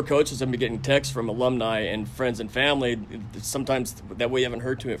think the 4 coaches have been getting texts from alumni and friends and family, sometimes that we haven't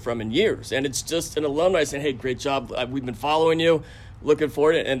heard from in years. And it's just an alumni saying, hey, great job. We've been following you, looking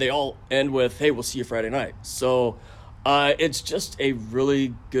forward to it. And they all end with, hey, we'll see you Friday night. So it's just a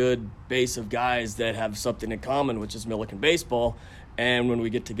really good base of guys that have something in common, which is Millikan baseball. And when we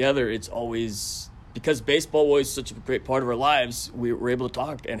get together, it's always, because baseball was such a great part of our lives, we were able to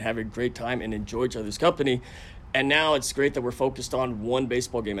talk and have a great time and enjoy each other's company. And now it's great that we're focused on one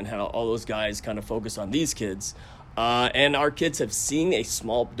baseball game and how all those guys kind of focus on these kids. And our kids have seen a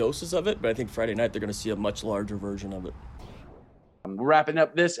small doses of it, but I think Friday night they're going to see a much larger version of it. We're wrapping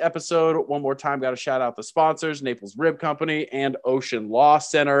up this episode. One more time, got to shout out the sponsors, Naples Rib Company and Ocean Law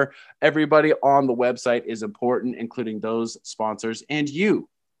Center. Everybody on the website is important, including those sponsors and you,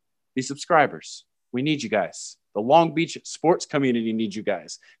 the subscribers. We need you guys. The Long Beach sports community needs you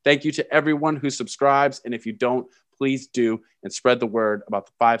guys. Thank you to everyone who subscribes. And if you don't, please do and spread the word about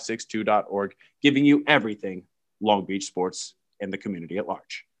the 562.org, giving you everything Long Beach sports and the community at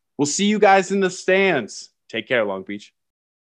large. We'll see you guys in the stands. Take care, Long Beach.